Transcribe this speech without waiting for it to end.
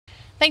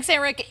Thanks,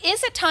 Eric.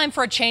 Is it time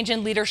for a change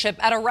in leadership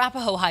at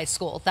Arapahoe High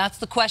School? That's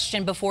the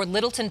question before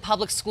Littleton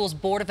Public Schools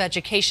Board of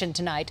Education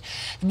tonight.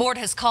 The board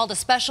has called a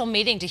special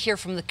meeting to hear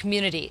from the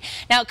community.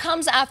 Now, it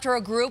comes after a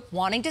group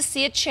wanting to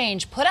see a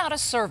change put out a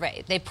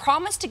survey. They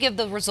promised to give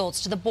the results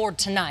to the board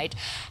tonight.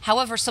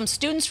 However, some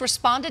students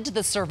responded to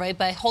the survey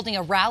by holding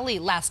a rally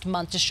last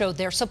month to show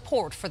their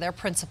support for their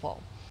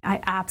principal. I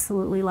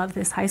absolutely love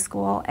this high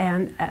school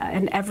and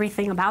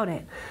everything about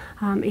it,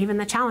 even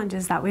the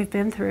challenges that we've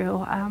been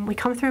through. We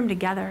come through them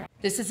together.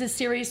 This is a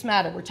serious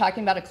matter. We're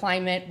talking about a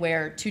climate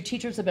where 2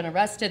 teachers have been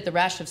arrested, the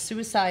rash of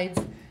suicides,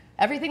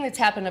 everything that's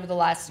happened over the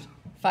last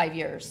 5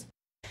 years.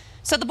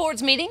 So the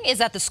board's meeting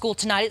is at the school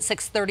tonight at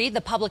 6:30.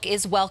 The public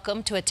is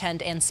welcome to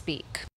attend and speak.